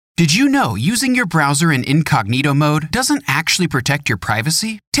Did you know using your browser in incognito mode doesn't actually protect your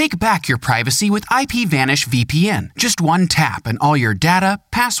privacy? Take back your privacy with IPVanish VPN. Just one tap and all your data,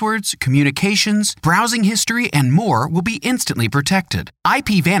 passwords, communications, browsing history, and more will be instantly protected.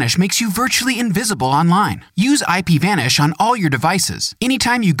 IPVanish makes you virtually invisible online. Use IPVanish on all your devices,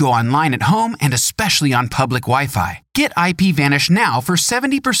 anytime you go online at home and especially on public Wi-Fi. Get IPVanish now for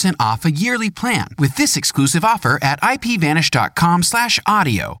 70% off a yearly plan with this exclusive offer at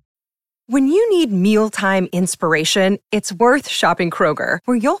ipvanish.com/audio. When you need mealtime inspiration, it's worth shopping Kroger,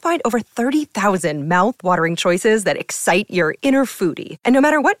 where you'll find over 30,000 mouth-watering choices that excite your inner foodie. And no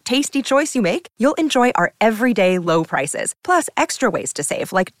matter what tasty choice you make, you'll enjoy our everyday low prices, plus extra ways to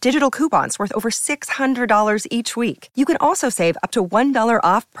save, like digital coupons worth over $600 each week. You can also save up to $1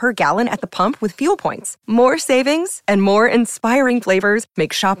 off per gallon at the pump with fuel points. More savings and more inspiring flavors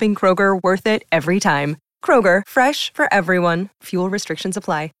make shopping Kroger worth it every time. Kroger, fresh for everyone. Fuel restrictions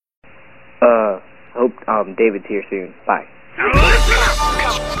apply. Hope David's here soon. Bye.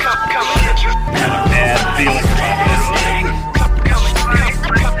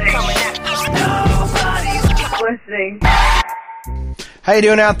 Listening. How you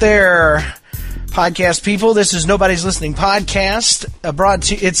doing out there, podcast people? This is Nobody's Listening podcast.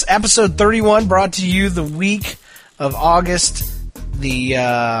 It's episode 31, brought to you the week of August the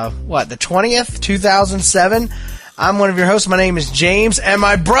 20th, 2007. I'm one of your hosts. My name is James, and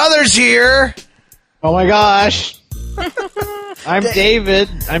my brother's here. Oh my gosh. I'm David.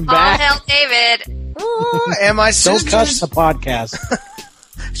 I'm back. All hail David. Ooh, and my sister's... Don't cuss the podcast.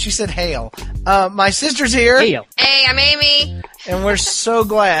 She said hail. My sister's here. Hail. Hey, I'm Amy. And we're so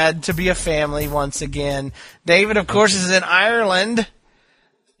glad to be a family once again. David, of course, is in Ireland.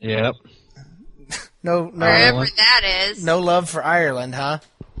 Yep. No, Wherever that is. No love for Ireland, huh?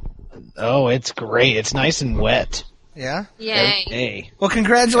 Oh, it's great. It's nice and wet. Yeah? Yay. Hey. Well,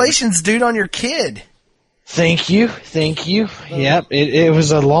 congratulations, dude, on your kid. Thank you. Yep. It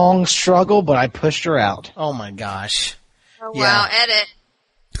was a long struggle, but I pushed her out. Oh my gosh. Oh, Yeah. wow, edit.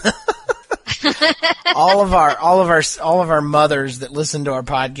 all of our mothers that listen to our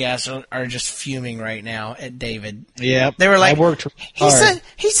podcast are just fuming right now at David. Yep. They were like, I worked hard.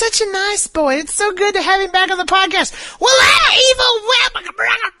 he's such a nice boy. It's so good to have him back on the podcast. Well, that evil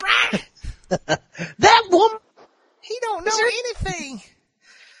That woman. he don't know anything.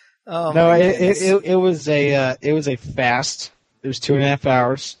 Oh, No, my it was a fast. It was 2.5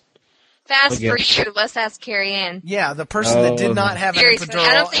 hours. Fast Okay. for you. Let's ask Carrie Ann. Yeah, the person that did not have an Seriously, epidural.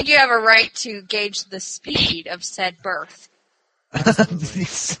 I don't think you have a right to gauge the speed of said birth. They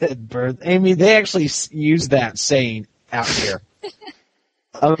said birth. Amy, they actually use that saying out here.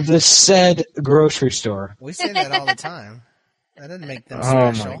 Of the said grocery store. We say that all the time. That doesn't make them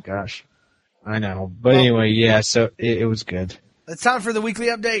Oh special. my gosh. I know. But anyway, yeah, so it was good. It's time for the weekly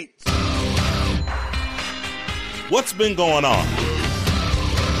update. What's been going on?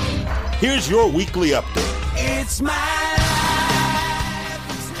 Here's your weekly update. It's my life.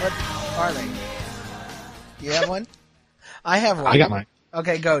 What are they? You have one? I have one. I got mine.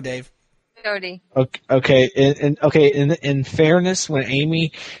 Okay, go, Dave. Cody. Okay. In fairness, when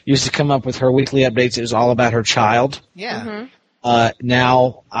Amy used to come up with her weekly updates, it was all about her child. Yeah.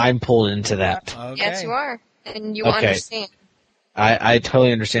 Now I'm pulled into that. Okay. Yes, you are. And you Okay. understand. I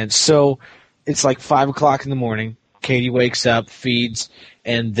totally understand. So it's like 5 o'clock in the morning. Katie wakes up, feeds,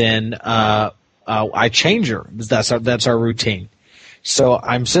 and then I change her. That's our routine. So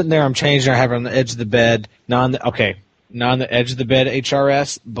I'm sitting there, I'm changing her, I have her on the edge of the bed, not on the edge of the bed,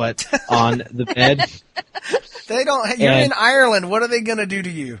 HRS, but on the bed. They don't. You're in Ireland. What are they going to do to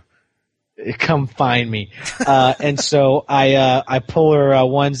you? Come find me. And so I pull her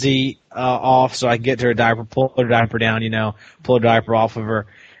onesie off so I can get to her diaper, pull her diaper down, pull her diaper off of her.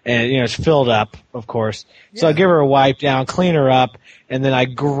 And, it's filled up, of course. So I give her a wipe down, clean her up, and then I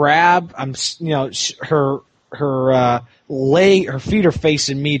grab, her leg, her feet are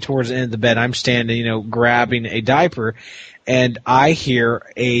facing me towards the end of the bed. I'm standing, grabbing a diaper, and I hear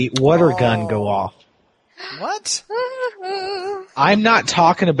a water gun go off. What? I'm not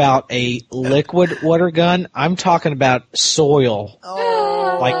talking about a liquid water gun. I'm talking about soil.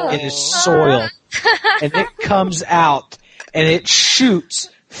 Oh. Like it is soil. And it comes out and it shoots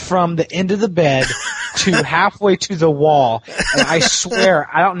from the end of the bed to halfway to the wall. And I swear,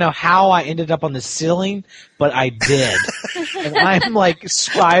 I don't know how I ended up on the ceiling, but I did. And I'm like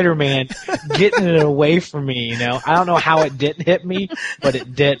Spider-Man getting it away from me, I don't know how it didn't hit me, but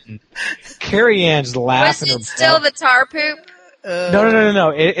it didn't. Carrie Ann's laughing Was her it still butt. the tar poop?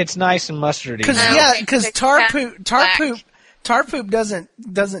 No. It's nice and mustardy. Because Okay, tar black. poop Tar poop doesn't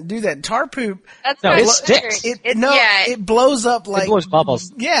do that. Tar poop. That's No, what it I'm sticks. wondering. It blows up like It blows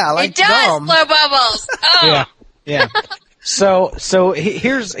bubbles. Yeah, like it does gum. blow bubbles. Oh. Yeah. So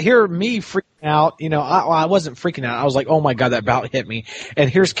here me freaking out. You know, I wasn't freaking out. I was like, oh my god, that about hit me. And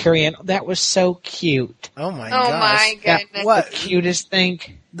here's Carrie Ann. That was so cute. Oh my Oh gosh. my goodness. What? The cutest thing.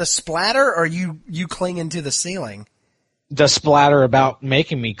 The splatter, or you clinging to the ceiling? The splatter about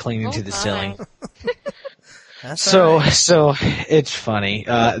making me cling into the my. ceiling. That's all right. So it's funny.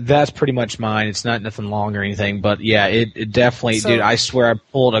 That's pretty much mine. It's not nothing long or anything, but yeah, it definitely, So- dude. I swear I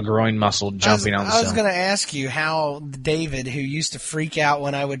pulled a groin muscle jumping on the I was ceiling. going to ask you how David, who used to freak out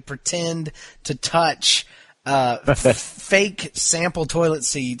when I would pretend to touch fake sample toilet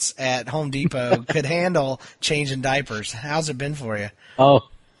seats at Home Depot, could handle changing diapers. How's it been for you? Oh,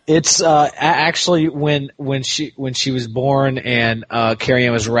 it's actually when she was born and Carrie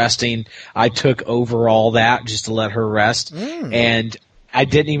Ann was resting, I took over all that just to let her rest, and I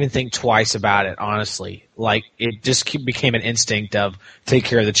didn't even think twice about it. Honestly, like it just became an instinct of take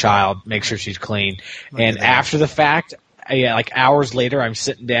care of the child, make sure she's clean, and after the fact. Yeah, like hours later, I'm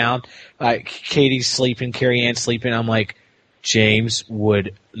sitting down. Katie's sleeping, Carrie Ann's sleeping. I'm like, James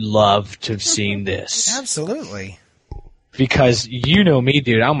would love to have seen this. Absolutely. Because you know me,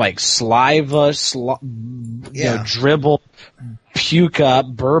 dude. I'm like saliva, dribble, puke up,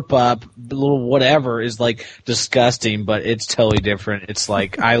 burp up, little whatever is like disgusting, but it's totally different. It's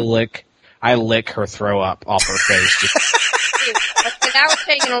like I lick her throw up off her face. That was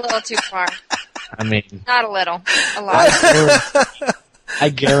taken a little too far. I mean, Not a little. A lot. I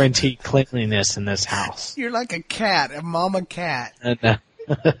guarantee cleanliness in this house. You're like a cat, a mama cat.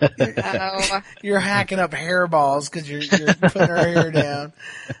 Oh. You're hacking up hairballs because you're putting her hair down.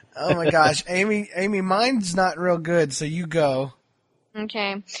 Oh my gosh, Amy, mine's not real good, so you go.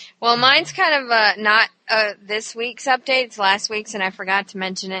 Okay. Well, mine's kind of not this week's update. It's last week's, and I forgot to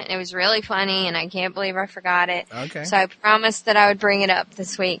mention it. It was really funny, and I can't believe I forgot it. Okay. So I promised that I would bring it up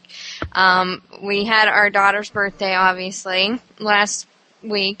this week. We had our daughter's birthday, obviously, last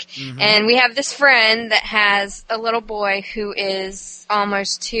week, and we have this friend that has a little boy who is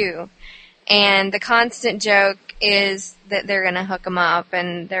almost 2. And the constant joke is that they're going to hook him up,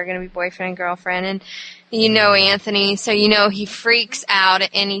 and they're going to be boyfriend and girlfriend, and you know Anthony, so you know he freaks out at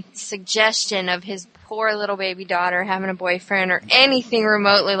any suggestion of his poor little baby daughter having a boyfriend or anything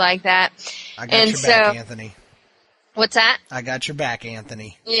remotely like that. I got your back, Anthony. What's that? I got your back,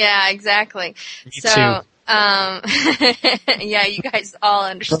 Anthony. Yeah, exactly. Me so, too. Yeah, you guys all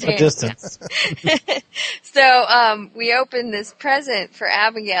understand. From a distance. So, we opened this present for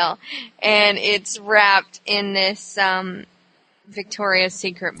Abigail, and it's wrapped in this, Victoria's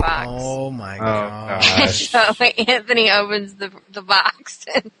Secret box. Oh my gosh. gosh. So Anthony opens the box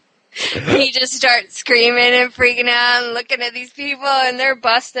and he just starts screaming and freaking out and looking at these people, and they're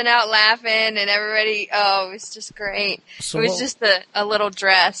busting out laughing, and everybody, it was just great. So it was just a little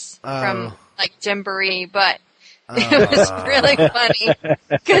dress from like Gymboree, but it was really funny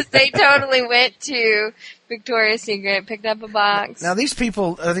because they totally went to Victoria's Secret, picked up a box. Now these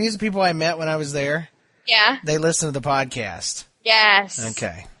people, are these the people I met when I was there? Yeah. They listen to the podcast. Yes.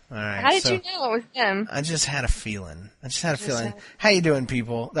 Okay. All right. How did so you know it was them? I just had a feeling. How you doing,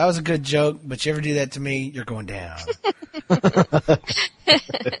 people? That was a good joke, but you ever do that to me, you're going down.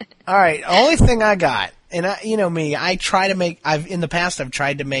 All right. Only thing I got, and you know me, in the past I've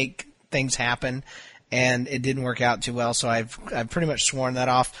tried to make things happen, and it didn't work out too well, so I've pretty much sworn that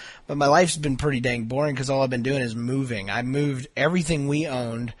off. But my life's been pretty dang boring because all I've been doing is moving. I moved everything we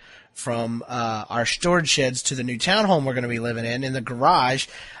owned from our storage sheds to the new townhome we're going to be living in the garage.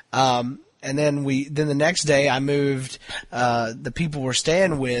 And then the next day I moved the people we're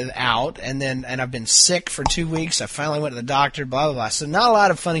staying with out, and I've been sick for 2 weeks. I finally went to the doctor, blah blah blah. So not a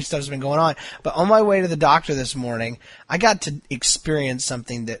lot of funny stuff's been going on. But on my way to the doctor this morning, I got to experience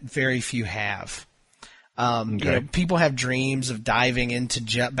something that very few have. You know, people have dreams of diving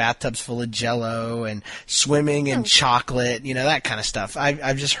into bathtubs full of Jell-O and swimming in chocolate, you know, that kind of stuff.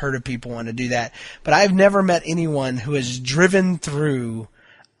 I've just heard of people want to do that, but I've never met anyone who has driven through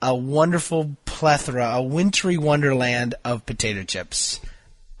a wonderful plethora, a wintry wonderland of potato chips.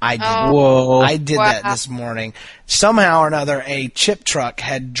 I did. Whoa! I did that this morning. Somehow or another, a chip truck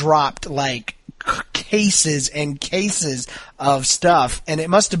had dropped like cases and cases of stuff, and it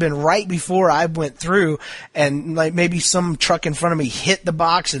must have been right before I went through, and like maybe some truck in front of me hit the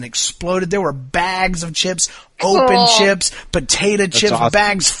box and exploded. There were bags of chips, open chips, potato chips, awesome.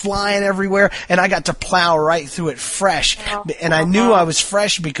 bags flying everywhere, and I got to plow right through it fresh. And I knew I was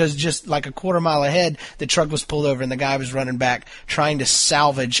fresh because just like a quarter mile ahead, the truck was pulled over and the guy was running back trying to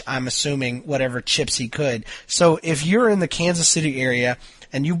salvage, I'm assuming, whatever chips he could. So if you're in the Kansas City area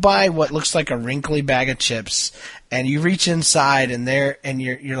and you buy what looks like a wrinkly bag of chips, and you reach inside and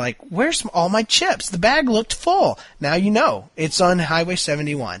you're like, where's all my chips? The bag looked full. Now you know it's on Highway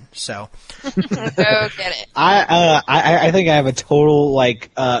 71. So Go get it. I think I have a total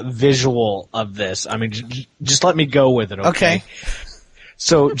visual of this. I mean, just let me go with it. Okay.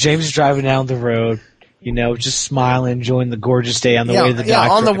 So James is driving down the road, just smiling, enjoying the gorgeous day on the way to the doctor. Yeah,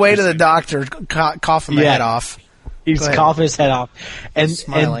 on the way to the doctor, coughing my head off. He's coughing his head off. And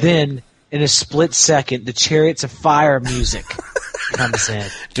then, in a split second, the Chariots of Fire music comes in.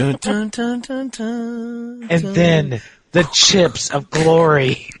 Dun, dun, dun, dun, dun, and then, the Chips of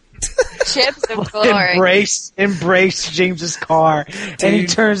Glory. Chips of Glory. Embrace James's car. Dude. And he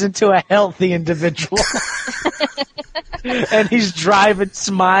turns into a healthy individual. And he's driving,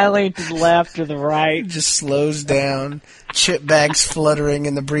 smiling to the left or the right. Just slows down. Chip bags fluttering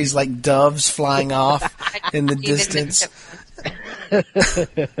in the breeze like doves flying off in the distance.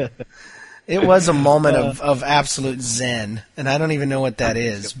 It was a moment of absolute zen, and I don't even know what that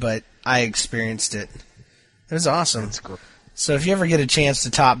is, but I experienced it. It was awesome. That's cool. So if you ever get a chance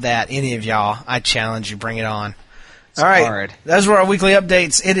to top that, any of y'all, I challenge you, bring it on. All right, hard. Those were our weekly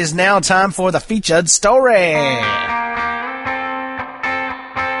updates. It is now time for the featured story.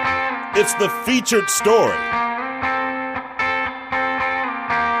 It's the featured story.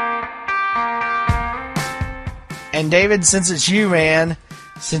 And David, since it's you, man,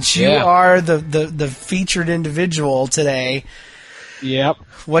 since you are the featured individual today, yep.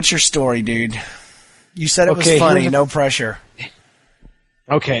 What's your story, dude? You said it was funny, no pressure.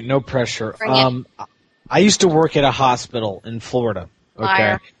 Okay, no pressure. I used to work at a hospital in Florida.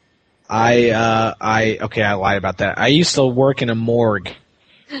 Okay. Liar. I lied about that. I used to work in a morgue.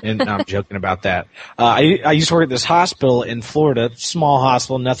 And no, I'm joking about that. I used to work at this hospital in Florida, small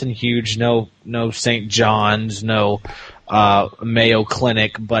hospital, nothing huge, no St. John's, no Mayo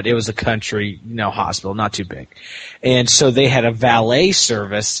Clinic, but it was a country, hospital, not too big. And so they had a valet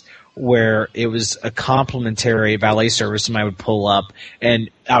service where it was a complimentary valet service. Somebody would pull up and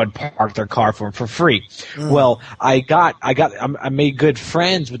I would park their car for them for free. Well, I made good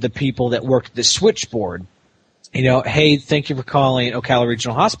friends with the people that worked at the switchboard. Hey, thank you for calling Ocala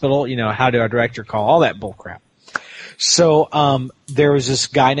Regional Hospital. How do I direct your call? All that bullcrap. So, there was this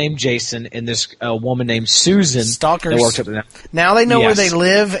guy named Jason and this woman named Susan. Stalkers. That worked up there. Now they know where they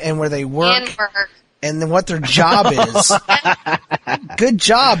live and where they work. And then what their job is. Good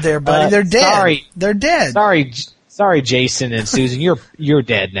job there, buddy. They're dead. Sorry. They're dead. Sorry, Jason and Susan. You're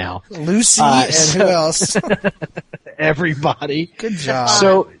dead now. Lucy and who else? Everybody. Good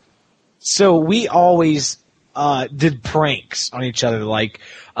job. So we always did pranks on each other. Like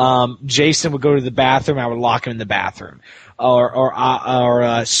Jason would go to the bathroom, I would lock him in the bathroom.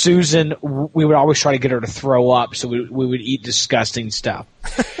 Or Susan, we would always try to get her to throw up, so we would eat disgusting stuff.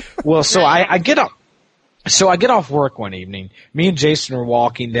 Well, so I get up. So I get off work one evening. Me and Jason are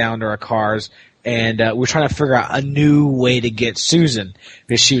walking down to our cars, and we're trying to figure out a new way to get Susan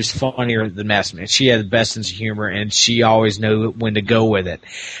because she was funnier than best. Man, she had the best sense of humor, and she always knew when to go with it.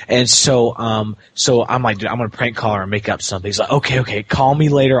 And so I'm like, dude, I'm gonna prank call her and make up something. He's like, okay, call me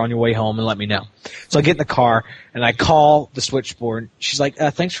later on your way home and let me know. So I get in the car and I call the switchboard. She's like,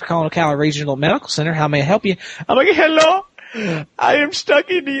 thanks for calling Ocala Regional Medical Center. How may I help you? I'm like, hello. I am stuck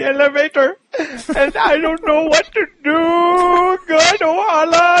in the elevator, and I don't know what to do. God, oh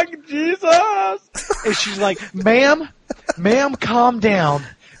Allah, Jesus. And she's like, ma'am, calm down.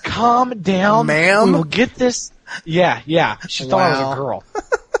 Ma'am? We will get this. Yeah. She thought I was a girl.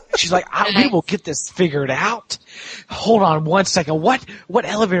 She's like, we will get this figured out. Hold on one second. What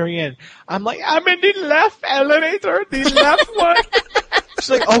elevator are you in? I'm like, I'm in the left elevator, the left one. She's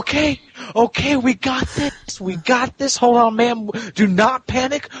like, okay, we got this. Hold on, ma'am. Do not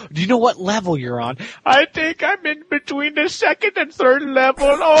panic. Do you know what level you're on? I think I'm in between the second and third level.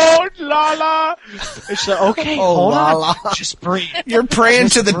 Oh, Lala. And she's like, okay, hold on. Just breathe. You're praying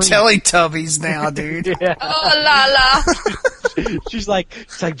to the Teletubbies now, dude. Yeah. Oh, Lala. She's like,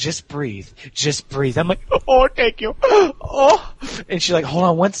 just breathe. I'm like, oh, thank you. Oh. And she's like, hold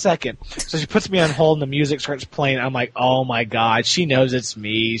on one second. So she puts me on hold and the music starts playing. I'm like, oh my God, she knows it's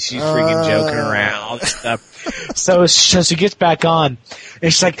me. She's freaking and joking around and stuff. So she gets back on,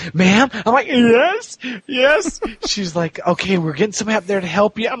 and she's like, "Ma'am?" I'm like, "Yes." She's like, "Okay, we're getting some help there to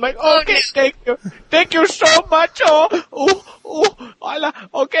help you." I'm like, "Okay, thank you so much.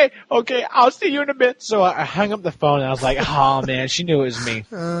 Okay, I'll see you in a bit." So I hung up the phone, and I was like, "Oh man," she knew it was me.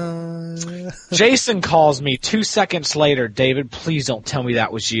 Jason calls me 2 seconds later. "David, please don't tell me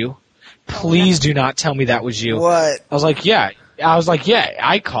that was you. Please do not tell me that was you." What? I was like, "Yeah."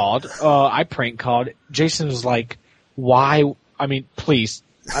 I called. I prank called. Jason was like, "Why? I mean, please.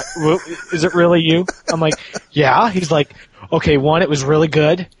 Is it really you?" I'm like, "Yeah." He's like, "Okay, 1, it was really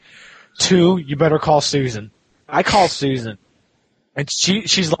good. 2, you better call Susan." I call Susan, and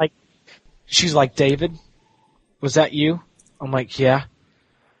she's like, "David, was that you?" I'm like, "Yeah."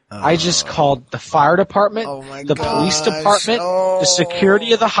 I just called the fire department, the police department, the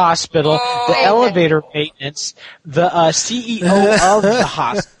security of the hospital, the elevator maintenance, the CEO of the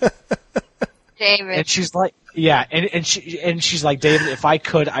hospital. David. And she's like, yeah, and she's like, "David, if I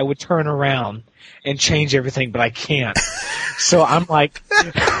could, I would turn around and change everything, but I can't." So I'm like,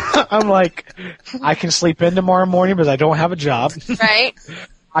 I can sleep in tomorrow morning because I don't have a job. Right.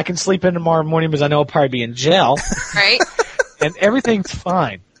 I can sleep in tomorrow morning because I know I'll probably be in jail. Right. And everything's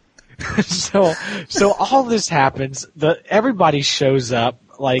fine. So all this happens. Everybody shows up,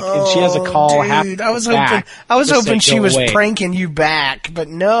 and she has a call. Dude, I was hoping she was pranking you back, but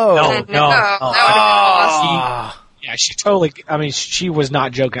no. That would have been awesome. Yeah, she totally. I mean, she was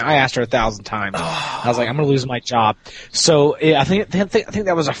not joking. I asked her 1,000 times. I was like, "I'm going to lose my job." So I think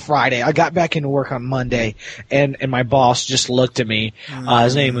that was a Friday. I got back into work on Monday, and my boss just looked at me.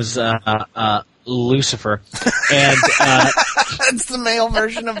 His name was Lucifer, and that's the male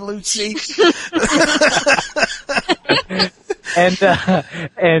version of Lucy.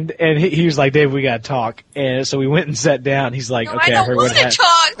 And he was like, "Dave, we gotta talk." And so we went and sat down. He's like, "Okay, I don't want to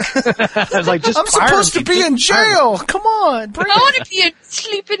talk. I was like, I'm supposed to be in jail. Come on, I want to be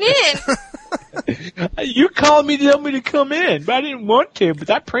sleeping in. You called me to tell me to come in, but I didn't want to.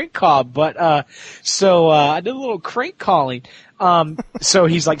 But I prank called. But so I did a little crank calling. So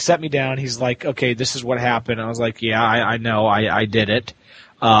he's like, set me down. He's like, "Okay, this is what happened." I was like, "Yeah, I know, I did it."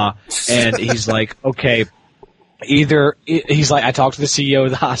 And he's like, "Okay." He's like, I talked to the CEO of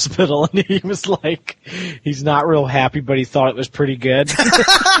the hospital, and he was like, he's not real happy, but he thought it was pretty good.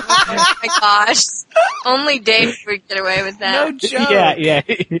 Oh my gosh. Only Dave would get away with that. No joke. Yeah.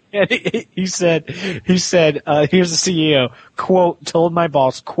 He said, here's the CEO, quote, told my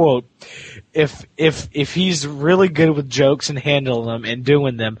boss, quote, if he's really good with jokes and handling them and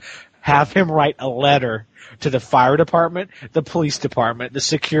doing them, have him write a letter to the fire department, the police department, the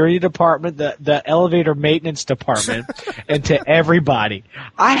security department, the elevator maintenance department, and to everybody.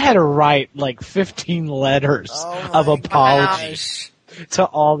 I had to write like 15 letters of apologies to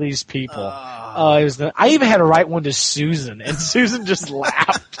all these people. I even had to write one to Susan, and Susan just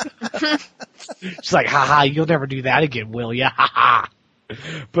laughed. She's like, "Ha, you'll never do that again, will ya? Ha ha."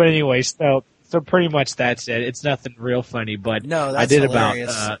 But anyway, so pretty much that's it. It's nothing real funny, but no, I did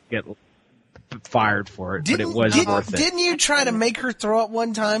hilarious. about get fired for it, but it was worth it. Didn't you try to make her throw up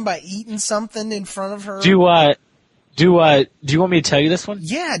one time by eating something in front of her? Do you want me to tell you this one?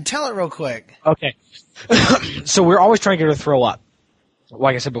 Yeah, tell it real quick. Okay. So we're always trying to get her to throw up,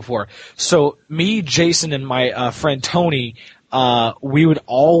 like I said before. So me, Jason, and my friend Tony, we would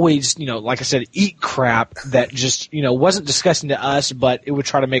always, like I said, eat crap that just, wasn't disgusting to us, but it would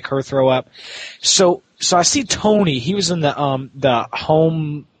try to make her throw up. So I see Tony. He was in the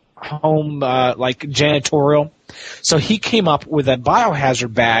home like janitorial. So he came up with a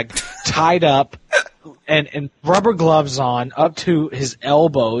biohazard bag tied up and rubber gloves on up to his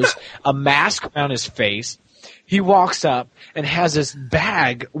elbows, a mask around his face. He walks up and has this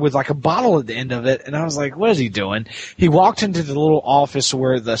bag with like a bottle at the end of it, and I was like, what is he doing? He walked into the little office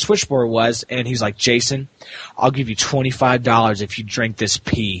where the switchboard was, and he's like, "Jason, I'll give you $25 if you drink this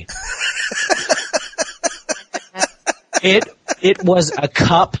pee." It was a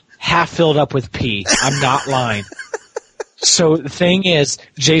cup half filled up with pee. I'm not lying. So the thing is,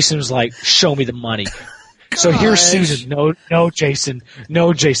 Jason was like, "Show me the money." So here's Susan. No, Jason,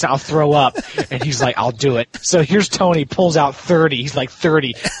 I'll throw up. And he's like, "I'll do it." So here's Tony, pulls out 30. He's like,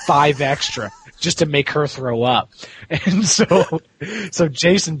 30, 5 extra, just to make her throw up. And so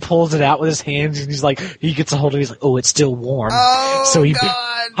Jason pulls it out with his hands, and he's like, he gets a hold of it. He's like, "Oh, it's still warm." Oh, so he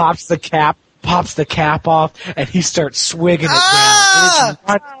God. pops the cap off, and he starts swigging it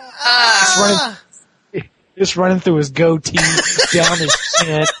down. It's running through his goatee, down his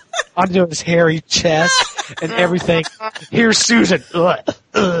chin, onto his hairy chest, and everything. Here's Susan.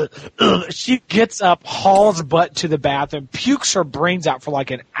 She gets up, hauls butt to the bathroom, pukes her brains out for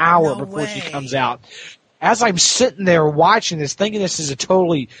like an hour before she comes out. As I'm sitting there watching this, thinking this is a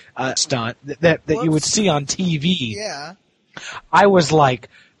totally stunt that you would see on TV, I was like,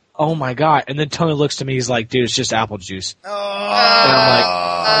 oh my God. And then Tony looks to me, he's like, dude, it's just apple juice. And I'm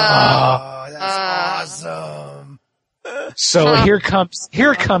like, that's awesome. So here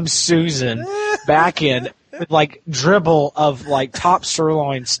comes Susan back in with like dribble of like top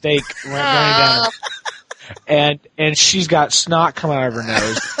sirloin steak running down her. And she's got snot coming out of her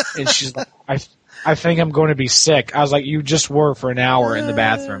nose. And she's like, I think I'm going to be sick. I was like, you just were for an hour in the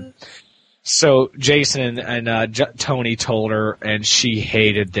bathroom. So Jason and Tony told her, and she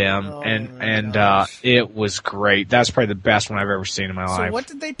hated them, and it was great. That's probably the best one I've ever seen in my life. So what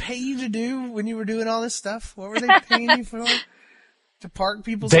did they pay you to do when you were doing all this stuff? What were they paying you for? To park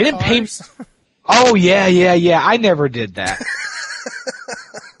people's cars? They didn't pay me. Oh, yeah. I never did that.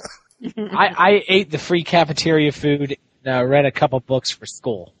 I ate the free cafeteria food and read a couple books for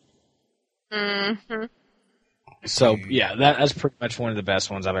school. Mm-hmm. So, yeah, that's pretty much one of the best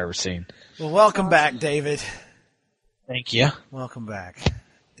ones I've ever seen. Well, welcome back, David. Thank you. Welcome back.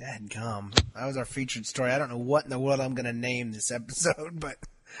 Dadgum. That was our featured story. I don't know what in the world I'm going to name this episode, but...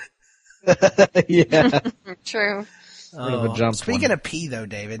 Yeah. True. Speaking of pee, though,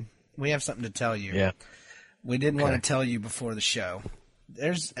 David, we have something to tell you. Yeah. We didn't want to tell you before the show.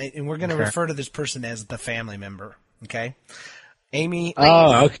 And we're going to refer to this person as the family member, okay? Amy...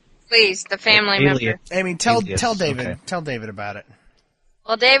 Oh, okay. Please, the family member. Amy, tell David about it.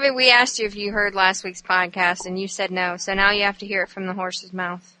 Well, David, we asked you if you heard last week's podcast, and you said no. So now you have to hear it from the horse's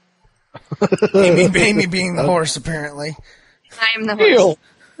mouth. Amy being the horse, apparently. I am the horse.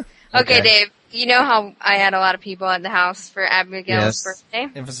 Okay, Dave. You know how I had a lot of people at the house for Abigail's birthday?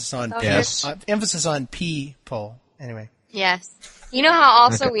 Emphasis on emphasis on people. Anyway. Yes. You know how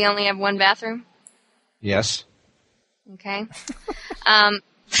also we only have one bathroom? Yes. Okay.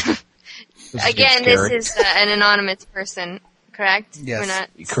 Again, this is an anonymous person, correct? Yes. We're not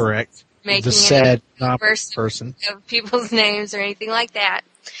correct. Making the said person of people's names or anything like that.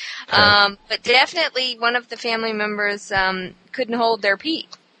 Okay. But definitely one of the family members couldn't hold their pee.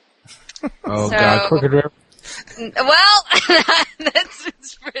 Oh, so, God. Crooked River? Well,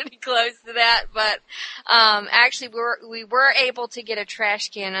 that's pretty close to that. But actually, we were able to get a trash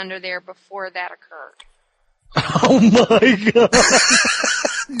can under there before that occurred. Oh my God,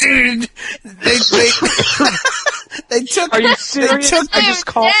 dude! They took. Are you serious?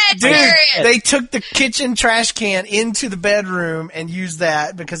 They took the kitchen trash can into the bedroom and used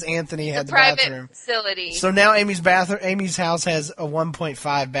that because Anthony had the private bathroom facility. So now Amy's house has a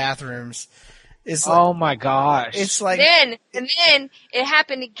 1.5 bathrooms. It's like, oh my gosh! It's like then it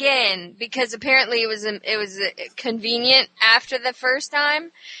happened again because apparently it was convenient after the first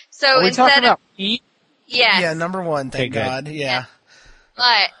time. So are we instead talking about of eat? Yes. Yeah, number one, thank God. Yeah.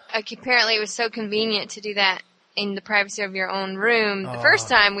 But apparently it was so convenient to do that in the privacy of your own room. The first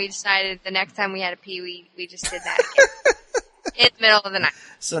time we decided the next time we had a pee, we just did that again. In the middle of the night.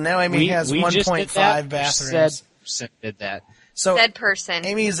 So now Amy has 1.5 bathrooms. Did that. So said person.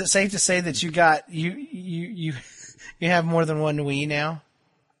 Amy, is it safe to say that you have more than one wee now?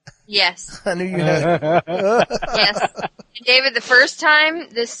 Yes. I knew you had. Yes. David, the first time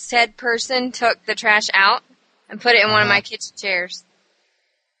this said person took the trash out and put it in one of my kitchen chairs.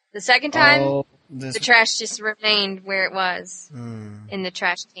 The second time, the trash just remained where it was in the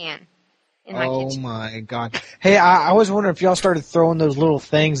trash can in my kitchen. Oh my God! Hey, I was wondering if y'all started throwing those little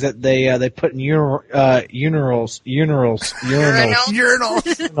things that they put in urinals.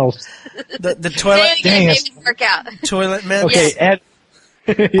 The toilet. Dang, work out. Toilet men. Okay, Ed.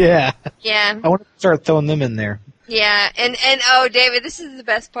 Yeah. Yeah. I want to start throwing them in there. Yeah, and oh, David, this is the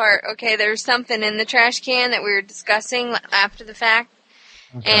best part. Okay, there's something in the trash can that we were discussing after the fact,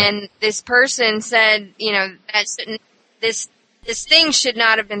 and this person said, you know, that this thing should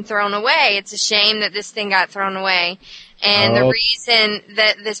not have been thrown away. It's a shame that this thing got thrown away, and the reason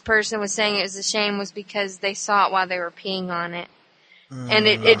that this person was saying it was a shame was because they saw it while they were peeing on it, and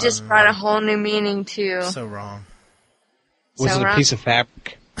it just brought a whole new meaning to. So wrong. Was it a piece of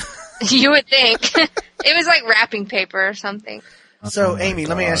fabric? You would think. It was like wrapping paper or something. So, Amy,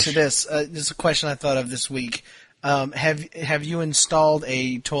 let me ask you this. This is a question I thought of this week. Have you installed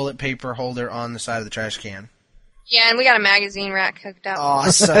a toilet paper holder on the side of the trash can? Yeah, and we got a magazine rack hooked up.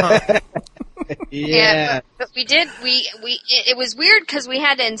 Awesome. Yeah, but we did. It was weird because we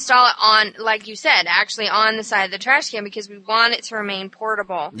had to install it on, like you said, actually on the side of the trash can because we want it to remain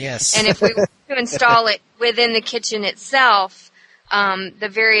portable. Yes. And if we were to install it within the kitchen itself, the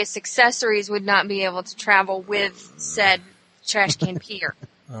various accessories would not be able to travel with said trash can Peter.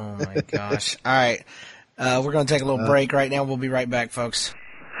 Oh my gosh. All right. We're going to take a little break right now. We'll be right back, folks.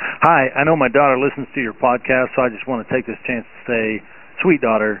 Hi, I know my daughter listens to your podcast, so I just want to take this chance to say, sweet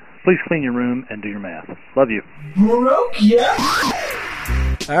daughter, please clean your room and do your math. Love you. Broke, yeah.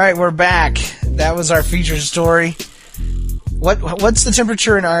 All right, we're back. That was our featured story. What's the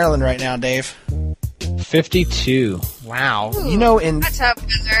temperature in Ireland right now, Dave? 52. Wow. Ooh, you know, that's up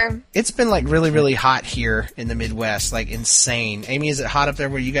weather. It's been like really, really hot here in the Midwest, like insane. Amy, is it hot up there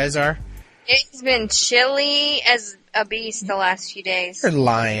where you guys are? It's been chilly as a beast the last few days. You're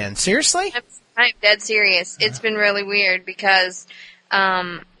lying. Seriously? I'm dead serious. It's been really weird because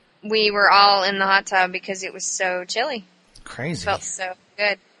we were all in the hot tub because it was so chilly. Crazy. It felt so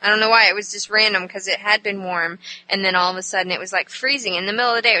good. I don't know why. It was just random because it had been warm, and then all of a sudden it was like freezing. In the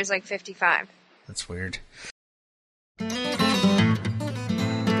middle of the day, it was like 55. That's weird.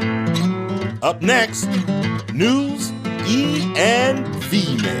 Up next, news, and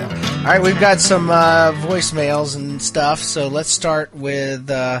V-mail. All right, we've got some voicemails and stuff, so let's start with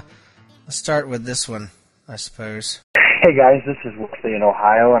this one, I suppose. Hey guys, this is Wesley in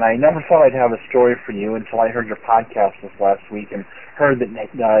Ohio, and I never thought I'd have a story for you until I heard your podcast this last week and heard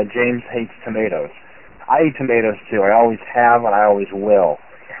that James hates tomatoes. I eat tomatoes too. I always have, and I always will.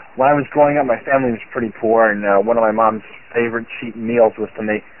 When I was growing up, my family was pretty poor, and one of my mom's favorite cheap meals was to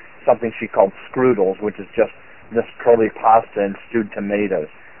make something she called scroodles, which is just this curly pasta and stewed tomatoes.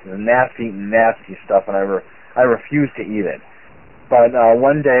 It was nasty, nasty stuff, and I refused to eat it. But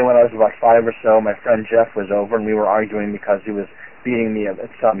one day when I was about 5 or so, my friend Jeff was over, and we were arguing because he was beating me at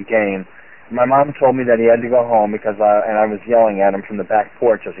some game. My mom told me that he had to go home because and I was yelling at him from the back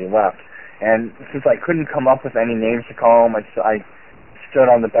porch as he left. And since I couldn't come up with any names to call him, I stood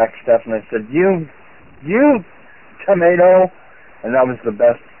on the back steps and I said, you tomato, and that was the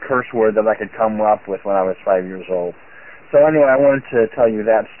best curse word that I could come up with when I was 5 years old. So anyway, I wanted to tell you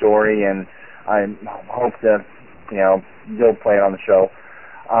that story, and I hope that, you'll play it on the show.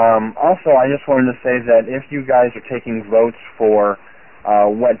 Also, I just wanted to say that if you guys are taking votes for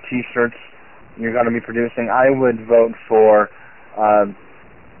what T-shirts you're going to be producing, I would vote for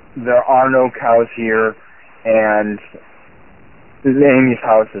There Are No Cows Here and Amy's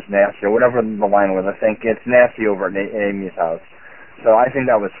House is Nasty, or whatever the line was. I think it's nasty over at Amy's house. So I think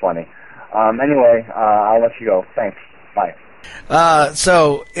that was funny. Anyway, I'll let you go. Thanks. Bye.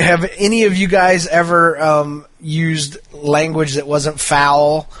 So have any of you guys ever used language that wasn't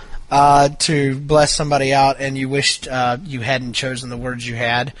foul to bless somebody out, and you wished you hadn't chosen the words you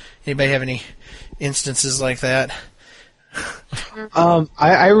had? Anybody have any instances like that?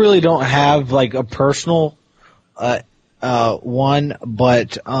 I really don't have like a personal one,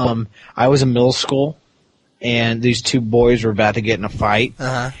 but I was in middle school, and these two boys were about to get in a fight,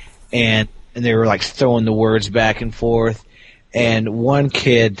 and they were like throwing the words back and forth, and one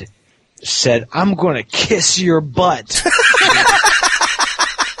kid said, "I'm going to kiss your butt."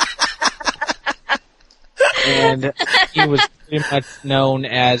 And he was pretty much known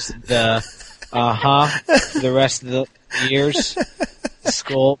as the the rest of the years at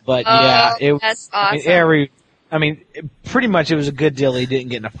school. But yeah, that's awesome. Pretty much it was a good deal he didn't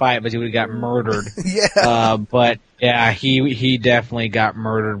get in a fight, but he would have got murdered. Yeah. But yeah, he definitely got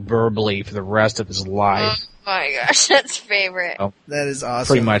murdered verbally for the rest of his life. Oh my gosh, that's favorite. So, that is awesome.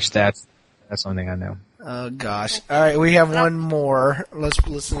 Pretty much that's the only thing I know. Oh gosh. All right, we have one more. Let's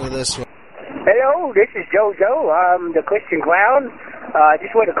listen to this one. Hello, this is JoJo. I'm the Christian Clown.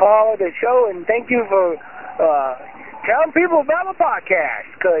 Just want to call the show and thank you for telling people about my podcast,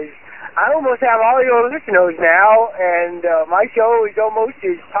 because I almost have all your listeners now, and my show is almost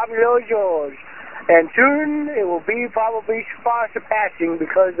as popular as yours. And soon it will be probably far surpassing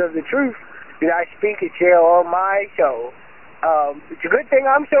because of the truth that I speak and share on my show. It's a good thing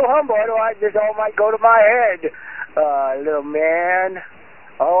I'm so humble, otherwise this all might go to my head, little man.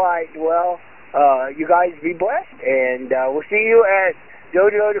 All right, well, you guys be blessed, and we'll see you at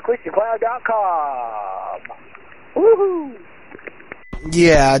JoJoTheChristianClown.com. Woohoo!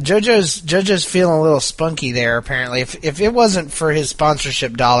 Yeah, JoJo's feeling a little spunky there, apparently. If it wasn't for his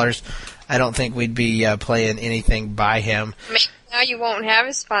sponsorship dollars, I don't think we'd be playing anything by him. Maybe now you won't have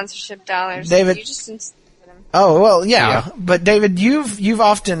his sponsorship dollars. David, you just insulted him. Oh, well, yeah. But David, you've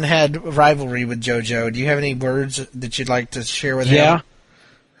often had rivalry with JoJo. Do you have any words that you'd like to share with him?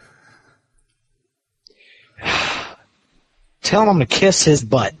 Tell him I'm going to kiss his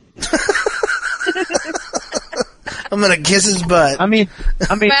butt. I'm going to kiss his butt. I mean.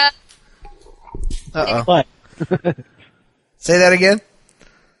 Uh-oh. What? Say that again?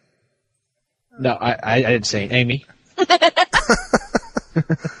 No, I didn't say it. Amy.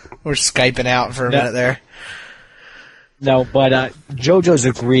 We're Skyping out for a minute there. No, but JoJo's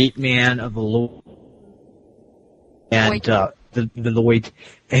a great man of the Lord. And the weight.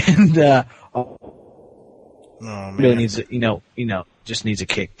 And really needs just needs a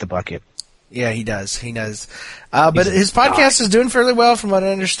kick the bucket. Yeah, he does. He does. But his podcast is doing fairly well from what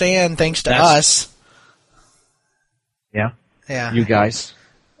I understand, thanks to us. Yeah. Yeah. You guys.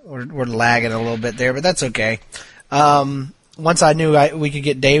 We're lagging a little bit there, but that's okay. Once I knew we could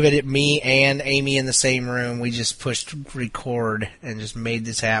get David, me, and Amy in the same room, we just pushed record and just made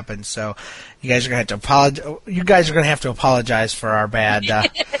this happen. So you guys are gonna have to apologize. You guys are gonna have to apologize for our bad.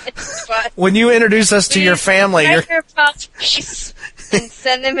 When you introduce us to your family, and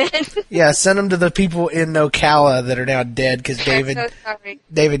send them in. Yeah, send them to the people in Ocala that are now dead because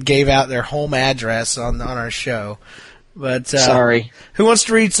David gave out their home address on our show. But sorry. Who wants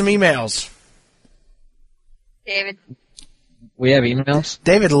to read some emails? David. We have emails?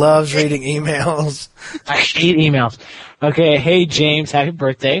 David loves reading emails. I hate emails. Okay, hey James, happy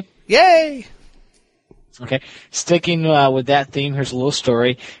birthday. Yay! Okay, sticking with that theme, here's a little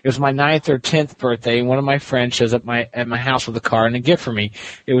story. It was my 9th or 10th birthday. One of my friends shows up at my house with a car and a gift for me.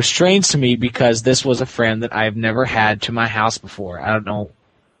 It was strange to me because this was a friend that I've never had to my house before. I don't know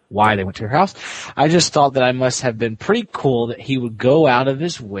why they went to her house. I just thought that I must have been pretty cool that he would go out of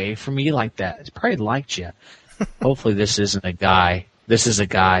his way for me like that. He probably liked you. Hopefully this isn't a guy. This is a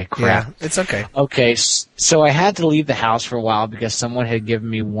guy. Crap. Yeah, it's okay. Okay, so I had to leave the house for a while because someone had given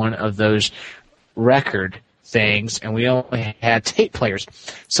me one of those record things, and we only had tape players.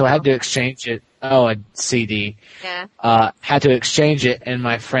 So I had to exchange it. Oh, a CD. Yeah. Had to exchange it, and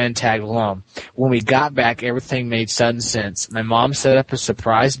my friend tagged along. When we got back, everything made sudden sense. My mom set up a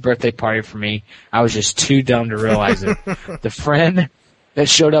surprise birthday party for me. I was just too dumb to realize it. The friend that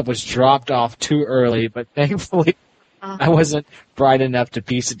showed up was dropped off too early, but thankfully I wasn't bright enough to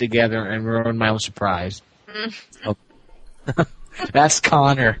piece it together and ruin my own surprise. That's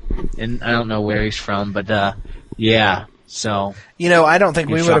Connor, and I don't know where he's from, but yeah. So I don't think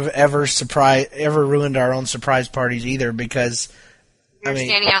we would have ever ruined our own surprise parties either because You're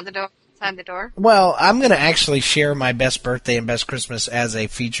standing outside the door. Well, I'm going to actually share my best birthday and best Christmas as a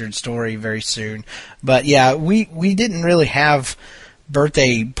featured story very soon. But yeah, we didn't really have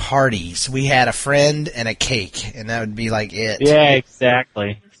birthday parties. We had a friend and a cake, and that would be like it. Yeah,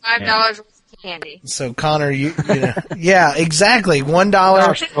 exactly. $5 worth of candy. So Connor, you know, yeah, exactly.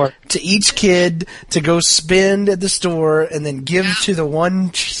 $1 to each kid to go spend at the store, and then give to the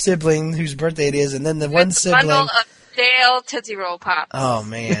one sibling whose birthday it is, and then the one sibling. Bundle of stale Tootsie Roll Pops. Oh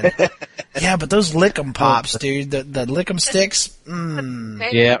man, yeah, but those Lick'em Pops, dude, the Lick'em sticks,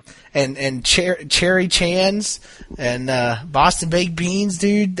 yeah, and cherry chans and Boston baked beans,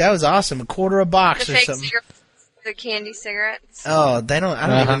 dude, that was awesome. $1 a box or something. The candy cigarettes. Oh, they don't. I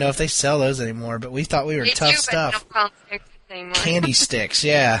don't even know if they sell those anymore. But we thought we were tough stuff. But don't call them sticks anymore. Candy sticks,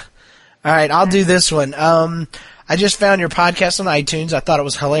 yeah. All right, I'll do this one. I just found your podcast on iTunes. I thought it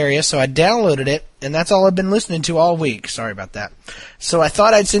was hilarious, so I downloaded it, and that's all I've been listening to all week. Sorry about that. So I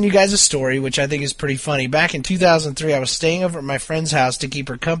thought I'd send you guys a story, which I think is pretty funny. Back in 2003, I was staying over at my friend's house to keep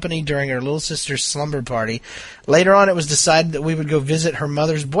her company during her little sister's slumber party. Later on, it was decided that we would go visit her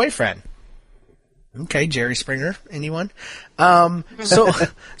mother's boyfriend. Okay, Jerry Springer, anyone? So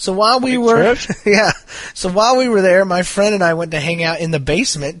while we were, so while we were there, my friend and I went to hang out in the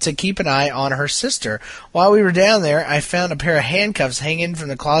basement to keep an eye on her sister. While we were down there, I found a pair of handcuffs hanging from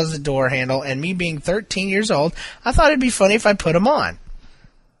the closet door handle, and me being 13 years old, I thought it'd be funny if I put them on.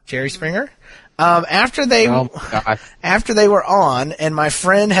 Jerry Springer? After they were on, and my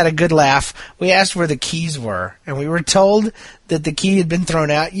friend had a good laugh, we asked where the keys were, and we were told that the key had been thrown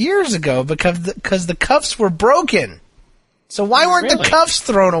out years ago because the cuffs were broken. So why weren't the cuffs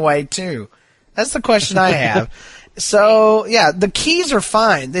thrown away too? That's the question I have. So yeah, the keys are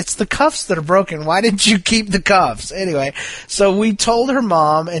fine. It's the cuffs that are broken. Why didn't you keep the cuffs? Anyway, so we told her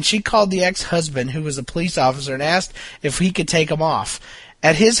mom, and she called the ex-husband, who was a police officer, and asked if he could take them off.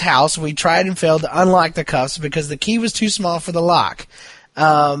 At his house, we tried and failed to unlock the cuffs because the key was too small for the lock.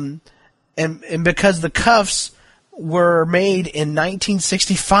 And because the cuffs were made in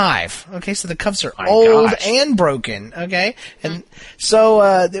 1965. Okay, so the cuffs are old and broken. Okay, and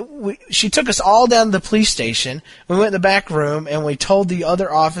so she took us all down to the police station. We went in the back room and we told the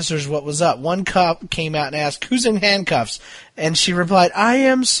other officers what was up. One cop came out and asked, "Who's in handcuffs?" And she replied, "I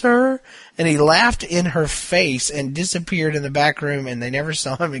am, sir." And he laughed in her face and disappeared in the back room, and they never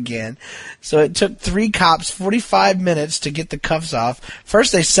saw him again. So it took 3 cops 45 minutes to get the cuffs off.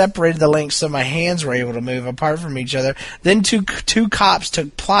 First, they separated the links so my hands were able to move apart from each other. Then two cops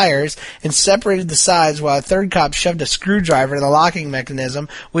took pliers and separated the sides, while a third cop shoved a screwdriver in the locking mechanism,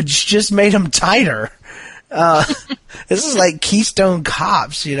 which just made them tighter. This is like Keystone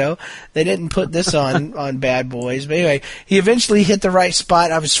Cops, you know. They didn't put this on Bad Boys. But anyway, he eventually hit the right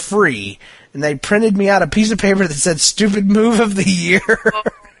spot. I was free. And they printed me out a piece of paper that said "Stupid Move of the Year."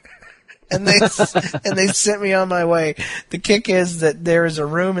 and they sent me on my way. The kick is that there is a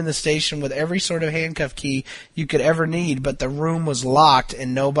room in the station with every sort of handcuff key you could ever need, but the room was locked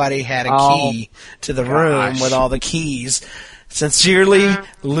and nobody had a key to the room with all the keys. Sincerely,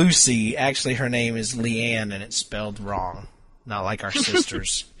 Lucy. Actually, her name is Leanne, and it's spelled wrong. Not like our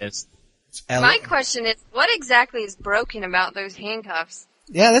sisters. It's My question is, what exactly is broken about those handcuffs?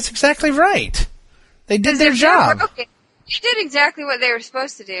 Yeah, that's exactly right. They did their job. They did exactly what they were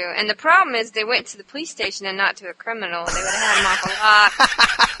supposed to do. And the problem is they went to the police station and not to a criminal. They would have had them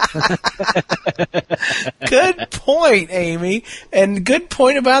off a lot. Good point, Amy. And good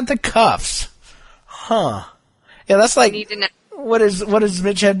point about the cuffs. Huh. Yeah, that's like... What does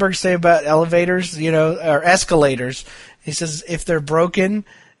Mitch Hedberg say about elevators, you know, or escalators? He says if they're broken,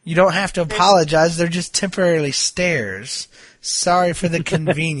 you don't have to apologize. They're just temporarily stairs. Sorry for the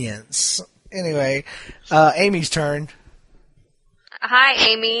convenience. Anyway, Amy's turn. Hi,